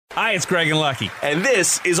Hi, it's Greg and Lucky. And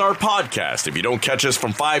this is our podcast. If you don't catch us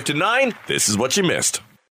from 5 to 9, this is what you missed.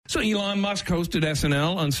 So Elon Musk hosted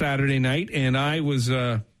SNL on Saturday night, and I was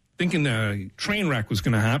thinking a train wreck was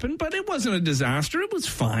going to happen, but it wasn't a disaster. It was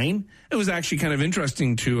fine. It was actually kind of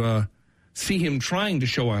interesting to see him trying to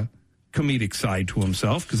show a comedic side to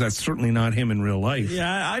himself, because that's certainly not him in real life.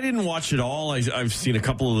 Yeah, I didn't watch it all. I've seen a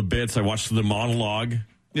couple of the bits. I watched the monologue.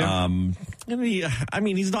 Yeah.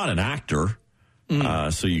 He's not an actor.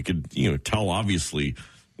 So you could, tell obviously,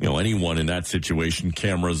 anyone in that situation,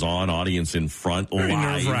 cameras on, audience in front, Very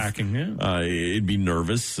live. nerve-wracking, yeah. It'd be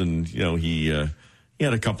nervous. And, he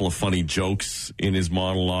had a couple of funny jokes in his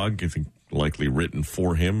monologue, I think likely written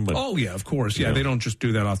for him. But, oh, yeah, of course. Yeah, they don't just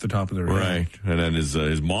do that off the top of their head. Right. And then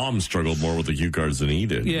his mom struggled more with the cue cards than he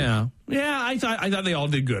did. Yeah. Yeah, I thought they all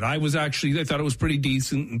did good. I thought it was pretty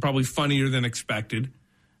decent and probably funnier than expected.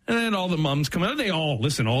 And then all the mums come out. All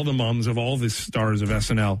the mums of all the stars of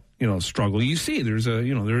SNL, struggle. You see, there is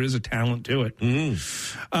a talent to it.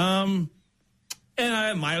 Mm.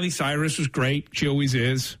 And Miley Cyrus was great. She always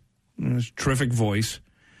is. Terrific voice.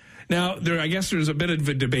 Now, I guess there's a bit of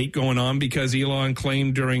a debate going on because Elon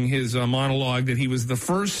claimed during his monologue that he was the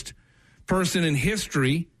first person in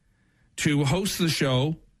history to host the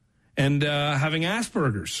show and having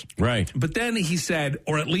Asperger's. Right. But then he said,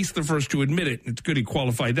 or at least the first to admit it. It's good he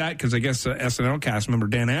qualified that because I guess SNL cast member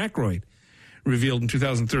Dan Aykroyd revealed in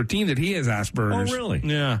 2013 that he has Asperger's. Oh, really?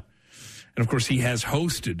 Yeah. And, of course, he has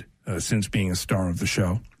hosted since being a star of the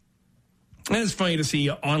show. And it's funny to see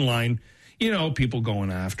online, people going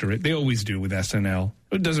after it. They always do with SNL.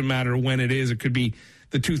 It doesn't matter when it is. It could be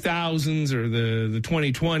the 2000s or the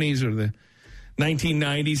 2020s or the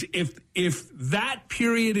 1990s. If that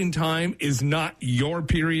period in time is not your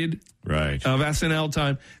period right. of SNL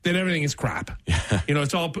time, then everything is crap.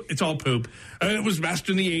 It's all poop. It was best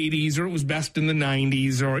in the 80s or it was best in the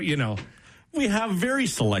 90s or We have very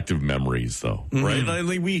selective memories, though, right?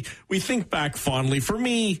 Like we think back fondly. For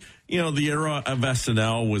me, the era of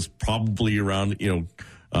SNL was probably around,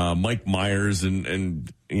 Mike Myers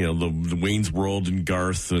and the Wayne's World and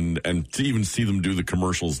Garth, and to even see them do the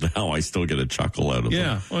commercials now, I still get a chuckle out of them.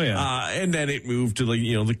 Yeah, oh yeah. And then it moved to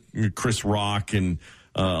the Chris Rock and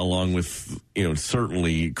along with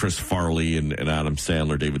certainly Chris Farley and Adam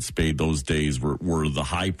Sandler, David Spade. Those days were the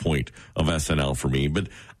high point of SNL for me. But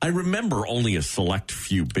I remember only a select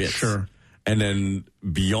few bits. Sure. And then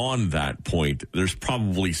beyond that point, there's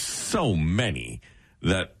probably so many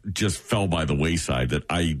that just fell by the wayside that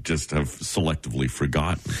I just have selectively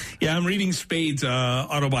forgotten. Yeah, I'm reading Spade's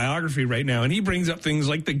autobiography right now, and he brings up things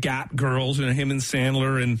like the Gap Girls and him and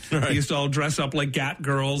Sandler, and they used to all dress up like Gap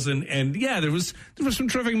Girls, and yeah, there was some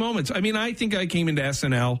terrific moments. I mean, I think I came into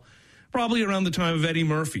SNL probably around the time of Eddie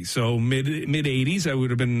Murphy, so mid 80s. I would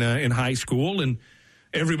have been in high school, and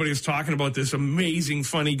everybody was talking about this amazing,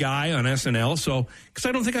 funny guy on SNL. So, because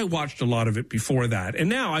I don't think I watched a lot of it before that. And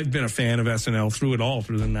now I've been a fan of SNL through it all,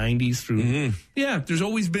 through the 90s, yeah, there's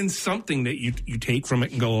always been something that you take from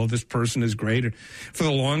it and go, oh, this person is great. For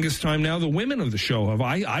the longest time now, the women of the show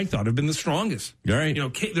I thought have been the strongest. Right.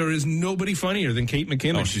 There is nobody funnier than Kate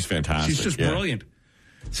McKinnon. Oh, she's fantastic. She's just brilliant.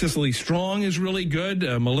 Cicely Strong is really good.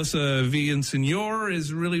 Melissa Villaseñor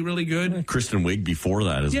is really, really good. Kristen Wiig before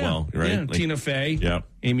that as well, right? Yeah, Tina Fey,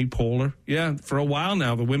 Amy Poehler. Yeah, for a while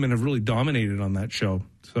now, the women have really dominated on that show.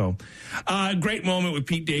 So, great moment with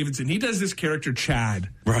Pete Davidson. He does this character, Chad.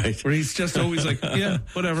 Right. Where he's just always like, yeah,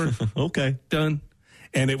 whatever. Okay. Done.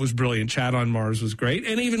 And it was brilliant. Chad on Mars was great.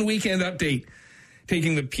 And even Weekend Update,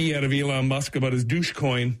 taking the pee out of Elon Musk about his douche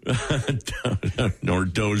coin. Or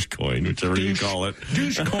Dogecoin, whichever you call it.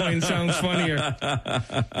 Douche coin sounds funnier.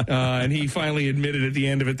 And he finally admitted at the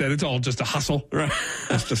end of it that it's all just a hustle. Right.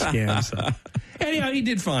 Just a scam. So. Anyhow, he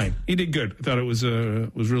did fine. He did good. I thought it was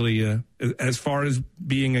really, as far as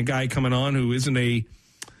being a guy coming on who isn't a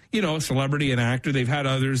celebrity and actor. They've had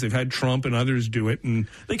others. They've had Trump and others do it. And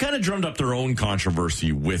they kind of drummed up their own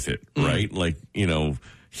controversy with it, right? Like,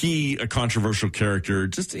 he, a controversial character,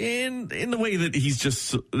 just in the way that he's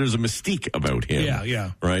just, there's a mystique about him.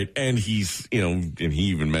 Yeah. Right? And he's, and he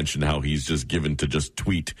even mentioned how he's just given to just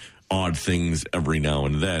tweet odd things every now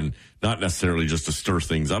and then, not necessarily just to stir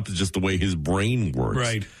things up, it's just the way his brain works.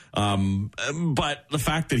 Right. But the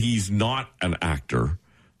fact that he's not an actor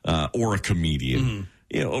or a comedian,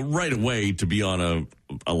 right away to be on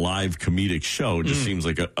a live comedic show just seems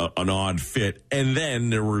like an odd fit. And then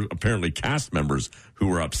there were apparently cast members who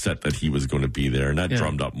were upset that he was going to be there, and that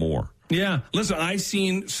drummed up more. Yeah. Listen, I've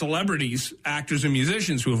seen celebrities, actors and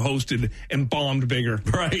musicians who have hosted and bombed bigger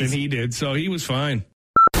than he did, so he was fine.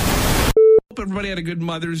 Hope everybody had a good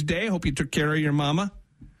Mother's Day. Hope you took care of your mama.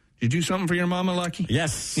 Did you do something for your mama, Lucky?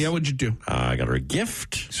 Yes. Yeah, what'd you do? I got her a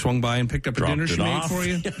gift. Swung by and picked up a dinner she made for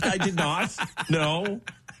you? I did not. No.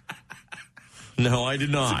 No, I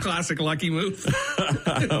did not. It's a classic Lucky move.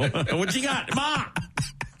 What you got, Ma?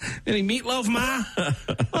 Any meatloaf, Ma?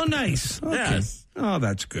 Oh, nice. Okay. Yes. Oh,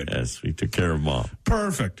 that's good. Yes, we took care of Mom.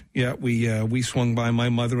 Perfect. Yeah, we swung by my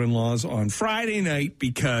mother-in-law's on Friday night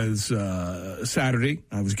because Saturday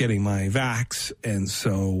I was getting my vax, and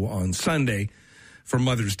so on Sunday for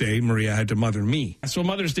Mother's Day, Maria had to mother me. So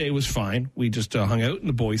Mother's Day was fine. We just hung out, and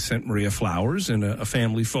the boys sent Maria flowers and a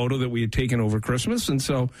family photo that we had taken over Christmas, and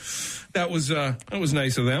so that was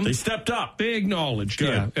nice of them. They stepped up. They acknowledged. Good.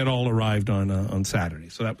 Yeah, it all arrived on Saturday,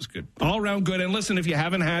 so that was good. All around good. And listen, if you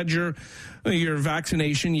haven't had your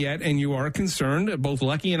vaccination yet, and you are concerned, both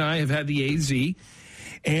Lucky and I have had the AZ,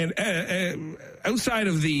 and outside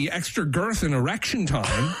of the extra girth and erection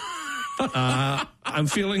time, I'm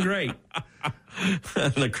feeling great.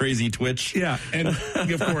 The crazy twitch. Yeah, and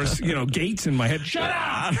of course, Gates in my head. Shut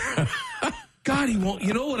up! God, he won't.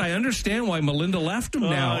 You know what? I understand why Melinda left him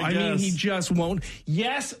now. I mean, he just won't.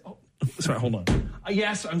 Yes. Oh, sorry, hold on.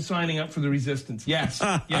 Yes, I'm signing up for the resistance. Yes.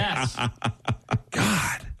 Yes.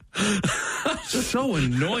 God. So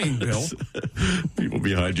annoying, Bill. People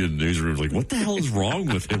behind you in the newsroom like, what the hell is wrong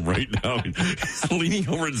with him right now? He's leaning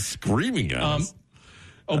over and screaming at us.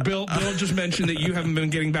 Bill just mentioned that you haven't been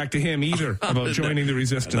getting back to him either about joining the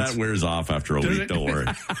resistance. That wears off after a week, don't worry.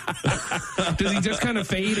 Does he just kind of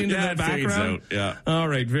fade into the background? Fades out, yeah. All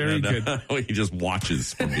right, very good. He just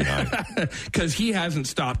watches from behind. Because he hasn't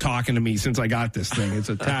stopped talking to me since I got this thing. It's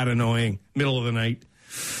a tad annoying. Middle of the night.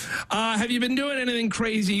 Have you been doing anything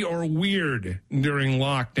crazy or weird during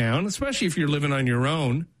lockdown, especially if you're living on your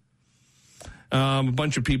own? A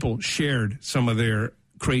bunch of people shared some of their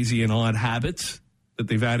crazy and odd habits that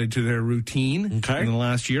they've added to their routine in the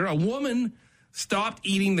last year. A woman stopped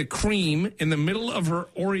eating the cream in the middle of her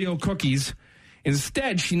Oreo cookies.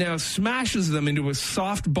 Instead, she now smashes them into a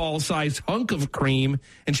softball-sized hunk of cream,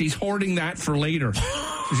 and she's hoarding that for later.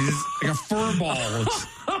 She's like a fur ball.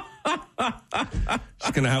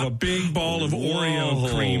 She's going to have a big ball of Oreo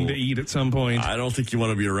cream to eat at some point. I don't think you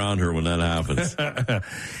want to be around her when that happens.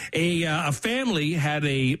 A family had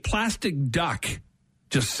a plastic duck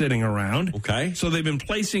just sitting around. Okay. So they've been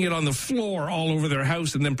placing it on the floor all over their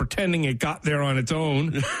house and then pretending it got there on its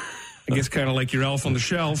own. I guess kind of like your elf on the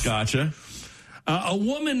shelf. Gotcha. A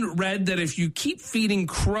woman read that if you keep feeding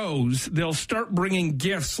crows, they'll start bringing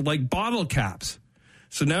gifts like bottle caps.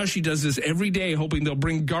 So now she does this every day, hoping they'll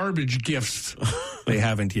bring garbage gifts. They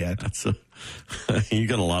haven't yet. You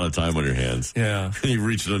got a lot of time on your hands. Yeah. You've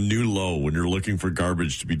reached a new low when you're looking for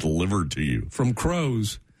garbage to be delivered to you. From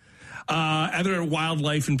crows. Other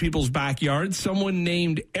wildlife in people's backyards, someone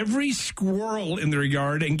named every squirrel in their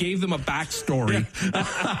yard and gave them a backstory.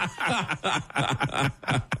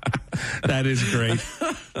 That is great.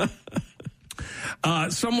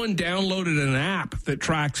 Someone downloaded an app that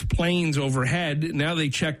tracks planes overhead. Now they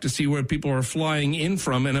check to see where people are flying in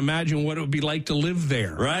from and imagine what it would be like to live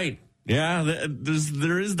there. Right. Yeah,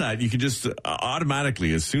 there is that. You can just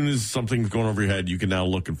automatically, as soon as something's going over your head, you can now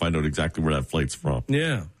look and find out exactly where that flight's from.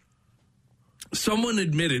 Yeah. Someone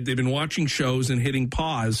admitted they've been watching shows and hitting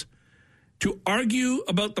pause to argue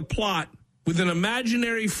about the plot with an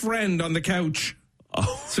imaginary friend on the couch.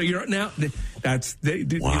 Oh. So you're now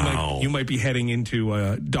wow. You might be heading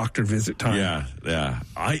into doctor visit time. Yeah.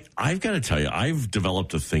 I've got to tell you, I've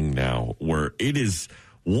developed a thing now where it is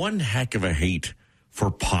one heck of a hate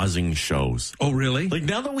for pausing shows. Oh, really? Like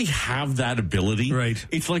now that we have that ability, right?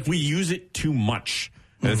 It's like we use it too much.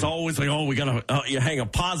 And it's always like, we got to, you hang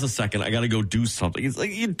up, pause a second. I got to go do something. It's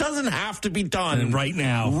like, it doesn't have to be done right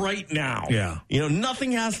now. Right now. Yeah.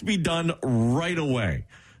 Nothing has to be done right away.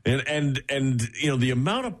 And the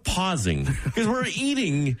amount of pausing, because we're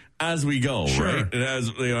eating as we go, sure. Right? And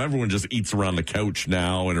as everyone just eats around the couch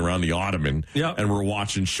now and around the ottoman, yep. And we're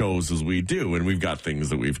watching shows as we do, and we've got things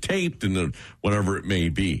that we've taped and whatever it may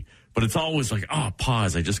be. But it's always like,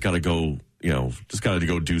 pause. I just got to go. Just got to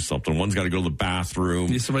go do something. One's got to go to the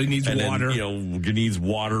bathroom. Somebody needs water. Then, needs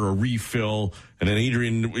water or refill. And then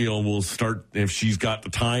Adrian, will start, if she's got the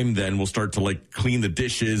time, then we'll start to clean the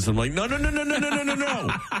dishes. I'm like, no.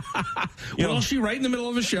 Well, she right in the middle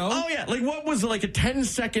of a show? Oh, yeah. What was a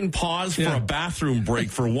 10-second pause for a bathroom break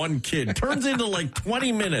for one kid? Turns into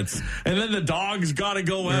 20 minutes. And then the dog's got to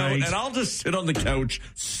go out. And I'll just sit on the couch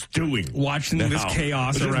stewing. Watching this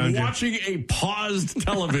chaos around you. Watching a paused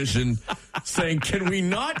television saying, can we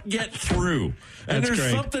not get through? And That's there's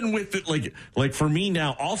great. something with it, like for me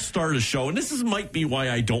now, I'll start a show, and this might be why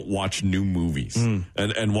I don't watch new movies. And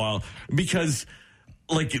because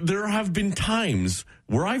there have been times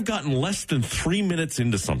where I've gotten less than 3 minutes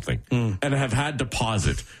into something and have had to pause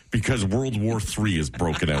it because World War III is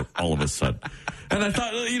broken out all of a sudden. And I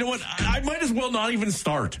thought, you know what? I might as well not even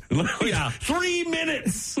start. Yeah. 3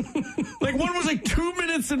 minutes. Like one was like 2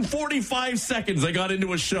 minutes and 45 seconds. I got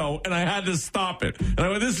into a show and I had to stop it. And I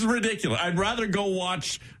went, this is ridiculous. I'd rather go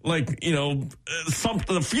watch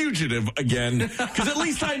something, The Fugitive again, because at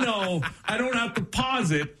least I know I don't have to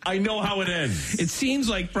pause it. I know how it ends. It seems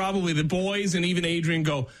like probably the boys and even Adrian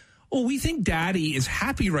go, oh, we think Daddy is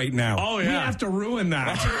happy right now. Oh, yeah. We have to ruin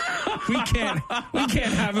that. we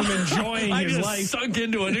can't have him enjoying his just life. Sunk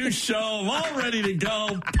into a new show. I'm all ready to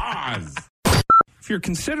go. Pause. If you're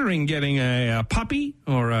considering getting a puppy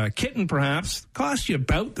or a kitten, perhaps, costs you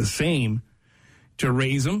about the same to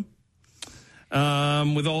raise them.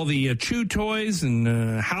 With all the chew toys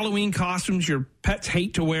and Halloween costumes your pets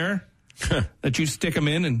hate to wear that you stick them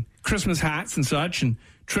in, and Christmas hats and such, and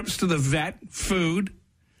trips to the vet, food.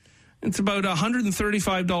 It's about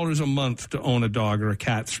 $135 a month to own a dog or a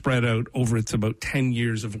cat spread out over its about 10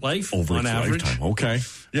 years of life over on its average. Lifetime. Okay.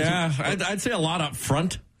 Yeah, I'd say a lot up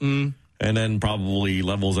front. And then probably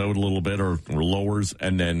levels out a little bit or lowers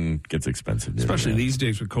and then gets expensive. Especially these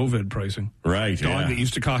days with COVID pricing. Right. Dog that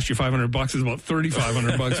used to cost you $500 is about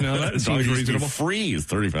 $3,500 now. That seems reasonable. Free is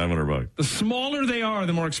 $3,500. The smaller they are,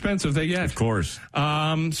 the more expensive they get. Of course.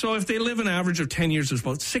 So if they live an average of 10 years, there's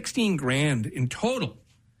about $16,000 in total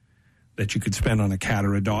that you could spend on a cat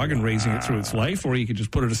or a dog and raising it through its life, or you could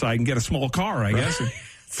just put it aside and get a small car, I guess, and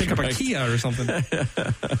pick up a Kia or something.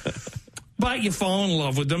 But you fall in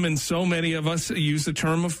love with them, and so many of us use the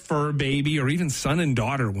term of fur baby or even son and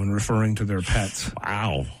daughter when referring to their pets.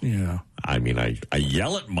 Wow. Yeah. I mean, I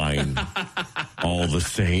yell at mine all the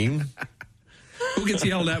same. Who gets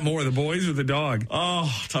yelled at more, the boys or the dog?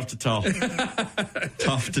 Oh, tough to tell.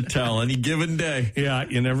 Tough to tell any given day. Yeah,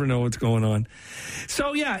 you never know what's going on.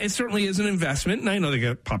 So, yeah, it certainly is an investment. And I know they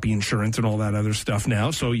got puppy insurance and all that other stuff now,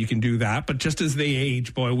 so you can do that. But just as they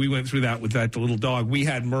age, boy, we went through that with that little dog. We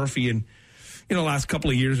had Murphy, and the last couple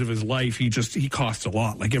of years of his life, he costs a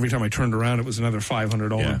lot. Like every time I turned around, it was another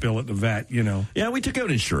 $500 bill at the vet, Yeah, we took out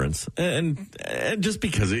insurance. And just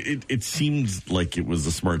because it seems like it was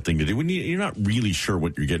a smart thing to do when you're not really sure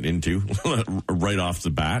what you're getting into right off the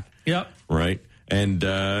bat. Yep. Right. And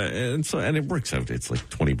it works out. It's like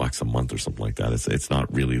 $20 a month or something like that. It's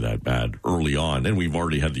not really that bad early on. And we've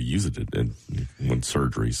already had to use it in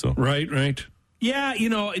surgery. So Right. Yeah,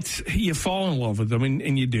 you fall in love with them,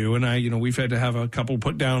 and you do. And we've had to have a couple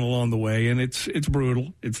put down along the way, and it's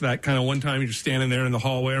brutal. It's that kind of one time you're standing there in the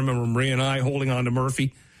hallway. I remember Maria and I holding on to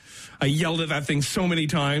Murphy. I yelled at that thing so many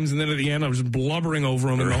times, and then at the end I was blubbering over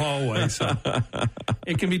him in the hallway. So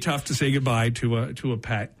it can be tough to say goodbye to a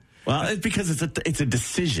pet. Well, it's because it's a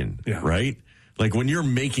decision, yeah. Right? Like when you're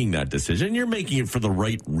making that decision, you're making it for the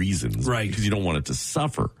right reasons, right? Because you don't want it to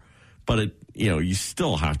suffer. But you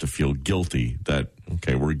still have to feel guilty that,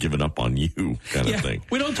 okay, we're giving up on you kind of thing.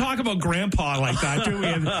 We don't talk about Grandpa like that, do we,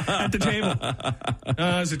 at the table?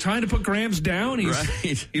 Is it time to put Gramps down?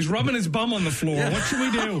 He's rubbing his bum on the floor. Yeah. What should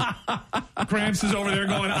we do? Gramps is over there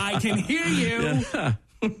going, I can hear you. Yeah.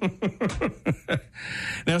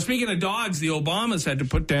 Now, speaking of dogs, the Obamas had to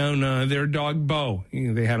put down their dog, Bo.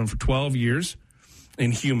 They had him for 12 years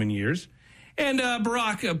in human years. And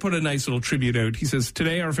Barack put a nice little tribute out. He says,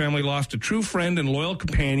 today our family lost a true friend and loyal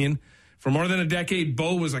companion. For more than a decade,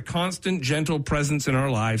 Bo was a constant, gentle presence in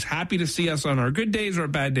our lives, happy to see us on our good days or our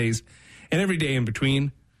bad days, and every day in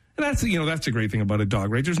between. And that's a great thing about a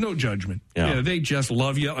dog, right? There's no judgment. Yeah. They just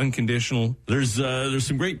love you, unconditional. There's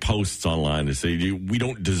some great posts online that say we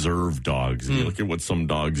don't deserve dogs. You look at what some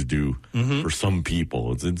dogs do for some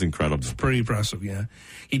people. It's incredible. It's pretty impressive, yeah.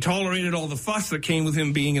 He tolerated all the fuss that came with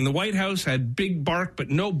him being in the White House, had big bark but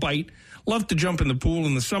no bite, loved to jump in the pool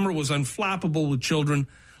in the summer, was unflappable with children,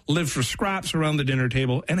 lived for scraps around the dinner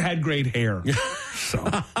table, and had great hair. So...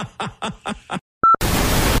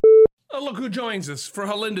 Look who joins us for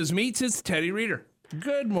Halinda's Meats. It's Teddy Reader.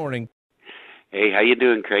 Good morning. Hey, how you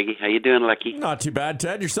doing, Craigie? How you doing, Lucky? Not too bad,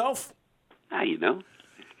 Ted. Yourself?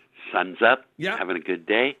 Sun's up. Yeah. Having a good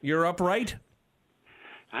day. You're upright?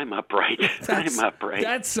 I'm upright. I'm upright.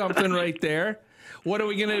 That's something right there. What are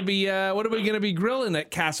we going to be grilling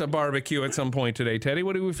at Casa Barbecue at some point today, Teddy?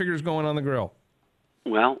 What do we figure is going on the grill?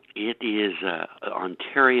 Well, it is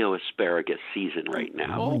Ontario asparagus season right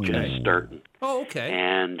now. Okay. Just starting. Oh, okay.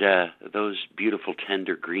 And those beautiful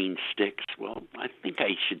tender green sticks, well, I think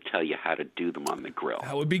I should tell you how to do them on the grill.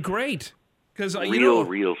 That would be great. Because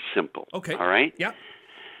real simple. Okay. All right? Yeah.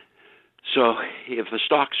 So if the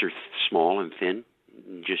stalks are small and thin,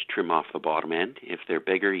 just trim off the bottom end. If they're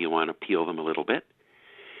bigger, you want to peel them a little bit.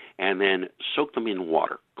 and then soak them in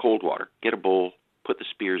water, cold water. Get a bowl, put the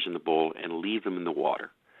spears in the bowl, and leave them in the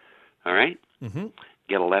water. All right? Mm-hmm.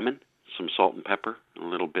 Get a lemon, some salt and pepper, and a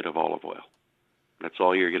little bit of olive oil. That's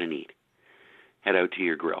all you're going to need. Head out to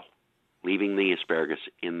your grill, leaving the asparagus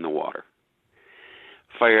in the water.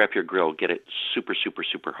 Fire up your grill. Get it super, super,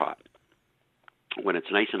 super hot. When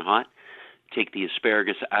it's nice and hot, take the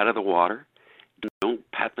asparagus out of the water. Don't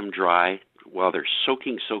pat them dry while they're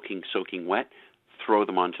soaking wet. Throw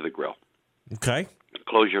them onto the grill. Okay.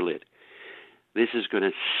 Close your lid. This is going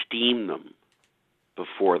to steam them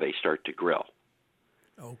before they start to grill.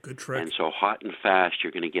 Oh, good trick. And so hot and fast,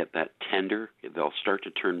 you're going to get that tender. They'll start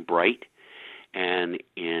to turn bright. And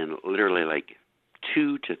in literally like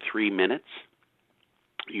 2 to 3 minutes,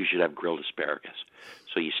 you should have grilled asparagus.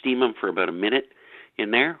 So you steam them for about a minute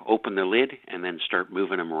in there, open the lid, and then start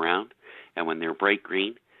moving them around. And when they're bright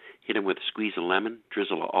green, hit them with a squeeze of lemon,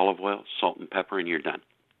 drizzle of olive oil, salt and pepper, and you're done.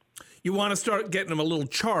 You want to start getting them a little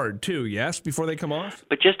charred too, yes, before they come off?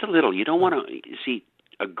 But just a little. You don't want to, see,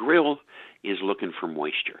 a grill is looking for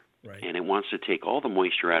moisture. Right. And it wants to take all the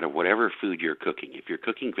moisture out of whatever food you're cooking. If you're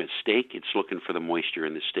cooking a steak, it's looking for the moisture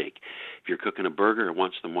in the steak. If you're cooking a burger, it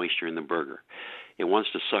wants the moisture in the burger. It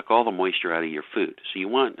wants to suck all the moisture out of your food. So you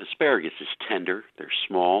want, asparagus is tender, they're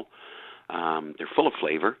small, they're full of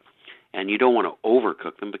flavor, and you don't want to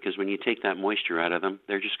overcook them because when you take that moisture out of them,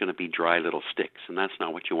 they're just going to be dry little sticks, and that's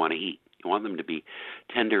not what you want to eat. You want them to be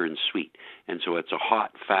tender and sweet. And so it's a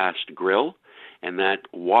hot, fast grill, and that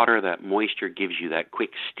water, that moisture gives you that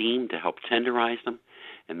quick steam to help tenderize them,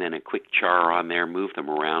 and then a quick char on there, move them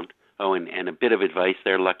around. Oh, and a bit of advice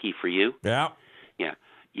there, Lucky, for you. Yeah. Yeah.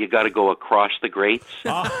 You got to go across the grates,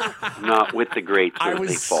 not with the grates so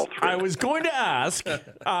they fall through. I was going to ask.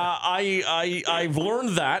 I've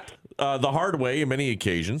learned that the hard way on many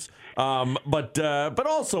occasions. But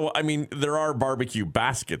also, I mean, there are barbecue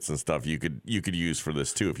baskets and stuff you could use for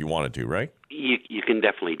this too if you wanted to, right? You can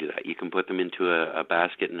definitely do that. You can put them into a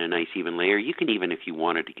basket in a nice even layer. You can even, if you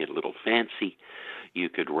wanted to get a little fancy, you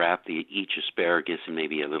could wrap each asparagus in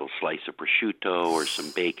maybe a little slice of prosciutto or some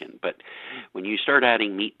bacon. But when you start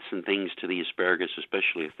adding meats and things to the asparagus,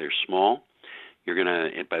 especially if they're small, you're gonna.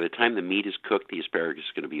 By the time the meat is cooked, the asparagus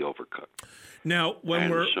is going to be overcooked. Now, when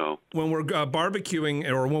we're barbecuing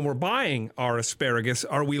or when we're buying our asparagus,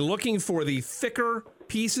 are we looking for the thicker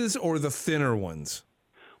pieces or the thinner ones?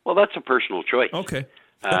 Well, that's a personal choice. Okay.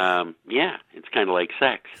 Yeah, it's kind of like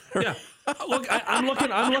sex. Yeah. Look, I'm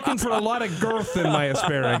looking for a lot of girth in my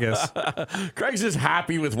asparagus. Greg's just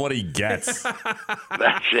happy with what he gets.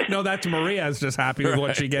 That's it. No, that's Maria's just happy with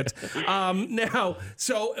what she gets. Now,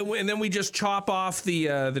 so and then we just chop off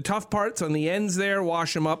the tough parts on the ends there,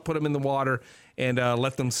 wash them up, put them in the water, and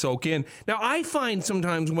let them soak in. Now, I find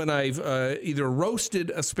sometimes when I've either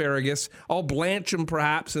roasted asparagus, I'll blanch them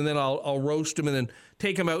perhaps, and then I'll roast them and then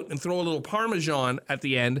take them out and throw a little Parmesan at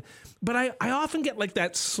the end. But I often get like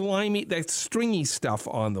that slimy, that stringy stuff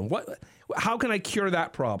on them. How can I cure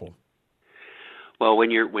that problem? Well, when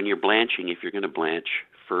you're blanching, if you're going to blanch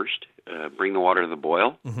first, bring the water to the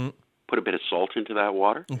boil. Mm-hmm. Put a bit of salt into that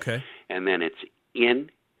water. Okay. And then it's in.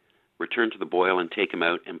 Return to the boil and take them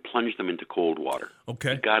out and plunge them into cold water.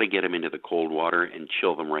 Okay. You got to get them into the cold water and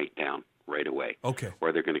chill them right down right away. Okay.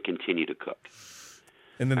 Or they're going to continue to cook.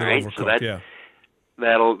 And then they're overcooked. So yeah.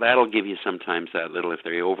 That'll give you sometimes that little. If they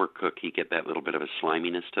overcook, you get that little bit of a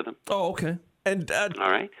sliminess to them. Oh, okay. And all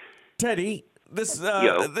right, Teddy, this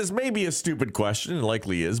may be a stupid question, and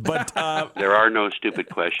likely is, but there are no stupid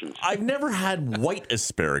questions. I've never had white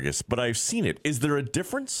asparagus, but I've seen it. Is there a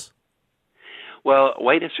difference? Well,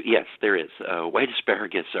 yes, there is. White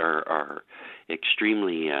asparagus are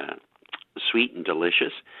extremely sweet and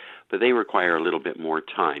delicious, but they require a little bit more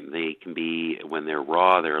time. They can be, when they're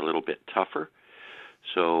raw, they're a little bit tougher.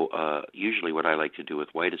 So usually what I like to do with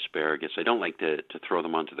white asparagus, I don't like to throw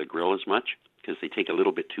them onto the grill as much because they take a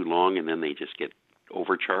little bit too long and then they just get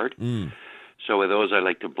overcharred. Mm. So with those, I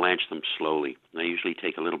like to blanch them slowly. I usually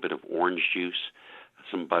take a little bit of orange juice,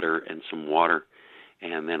 some butter, and some water,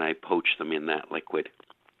 and then I poach them in that liquid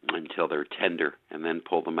until they're tender, and then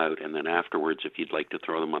pull them out. And then afterwards, if you'd like to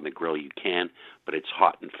throw them on the grill, you can, but it's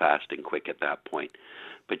hot and fast and quick at that point.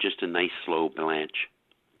 But just a nice slow blanch.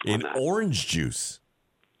 In orange juice?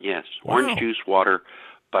 Yes. Wow. Orange juice, water,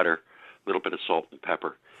 butter, a little bit of salt and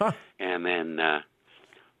pepper. Huh. And then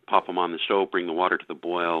pop them on the stove, bring the water to the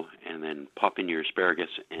boil, and then pop in your asparagus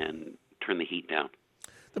and turn the heat down.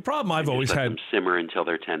 The problem I've always let had them simmer until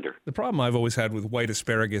they're tender. The problem I've always had with white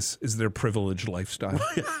asparagus is their privileged lifestyle.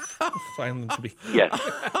 I find them to be yes,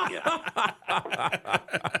 yeah.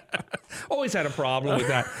 Always had a problem with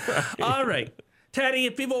that. All right, Teddy,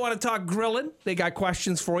 if people want to talk grilling, they got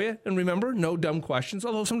questions for you. And remember, no dumb questions.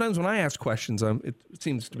 Although sometimes when I ask questions, it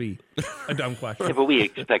seems to be a dumb question. Yeah, but we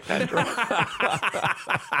expect that.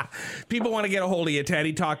 People want to get a hold of you,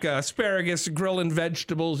 Teddy. Talk asparagus, grilling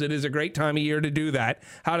vegetables. It is a great time of year to do that.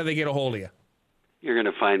 How do they get a hold of you? You're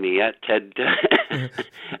going to find me at Ted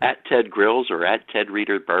at Ted Grills or at Ted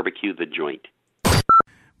Reader Barbecue the Joint. A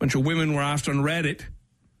bunch of women were asked on Reddit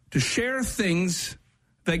to share things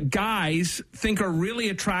that guys think are really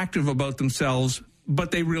attractive about themselves,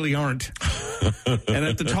 but they really aren't. And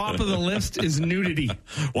at the top of the list is nudity.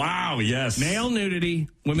 Wow, yes. Male nudity.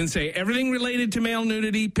 Women say everything related to male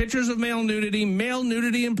nudity, pictures of male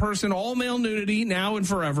nudity in person, all male nudity, now and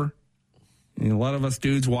forever. And a lot of us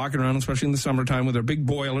dudes walking around, especially in the summertime, with our big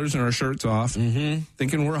boilers and our shirts off,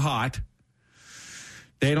 thinking we're hot.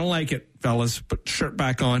 They don't like it, fellas. Put the shirt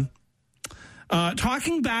back on.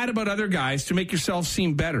 Talking bad about other guys to make yourself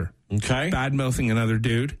seem better. Okay. Bad-mouthing another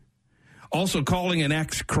dude. Also calling an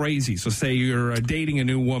ex crazy. So say you're dating a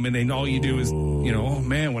new woman and all you do is, oh,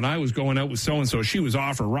 man, when I was going out with so-and-so, she was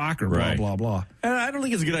off her rocker, blah, blah, blah. And I don't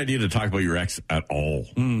think it's a good idea to talk about your ex at all,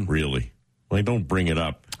 really. Like, don't bring it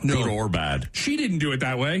up, good or bad. She didn't do it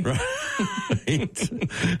that way. Right.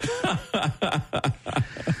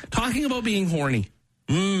 Talking about being horny.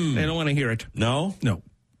 They don't want to hear it. No? No.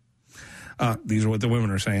 These are what the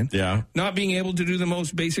women are saying. Yeah. Not being able to do the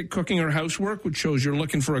most basic cooking or housework, which shows you're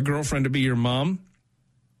looking for a girlfriend to be your mom.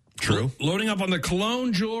 True. Loading up on the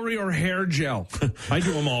cologne, jewelry, or hair gel. I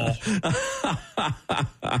do them all.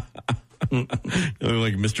 You look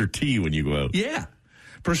like Mr. T when you go out. Yeah.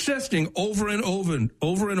 Persisting over and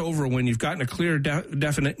over when you've gotten a clear,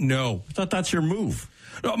 definite no. I thought that's your move.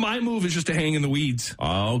 No, my move is just to hang in the weeds.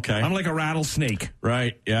 Oh, okay. I'm like a rattlesnake.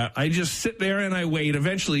 Right, yeah. I just sit there and I wait.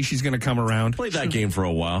 Eventually, she's going to come around. Played that game for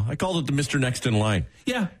a while. I called it the Mr. Next in Line.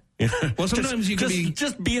 Yeah. Well, sometimes you can be...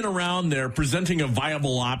 Just being around there, presenting a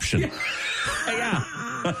viable option. Yeah.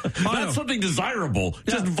 Not something desirable,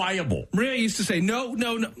 just viable. Maria used to say, no.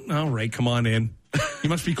 All right, come on in. You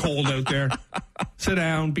must be cold out there. Sit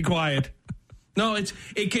down, be quiet. No, it's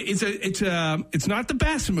not the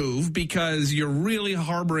best move because you're really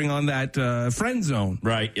harboring on that friend zone.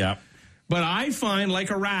 Right, yeah. But I find like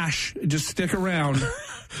a rash, just stick around.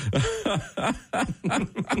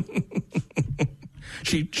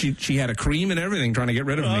 She had a cream and everything trying to get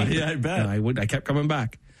rid of me. Yeah, I bet. I kept coming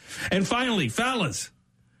back. And finally, fellas,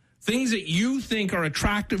 things that you think are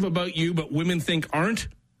attractive about you but women think aren't.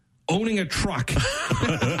 Owning a truck.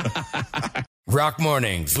 Rock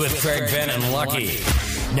Mornings with Craig Venn and Lucky.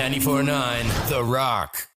 94.9 The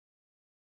Rock.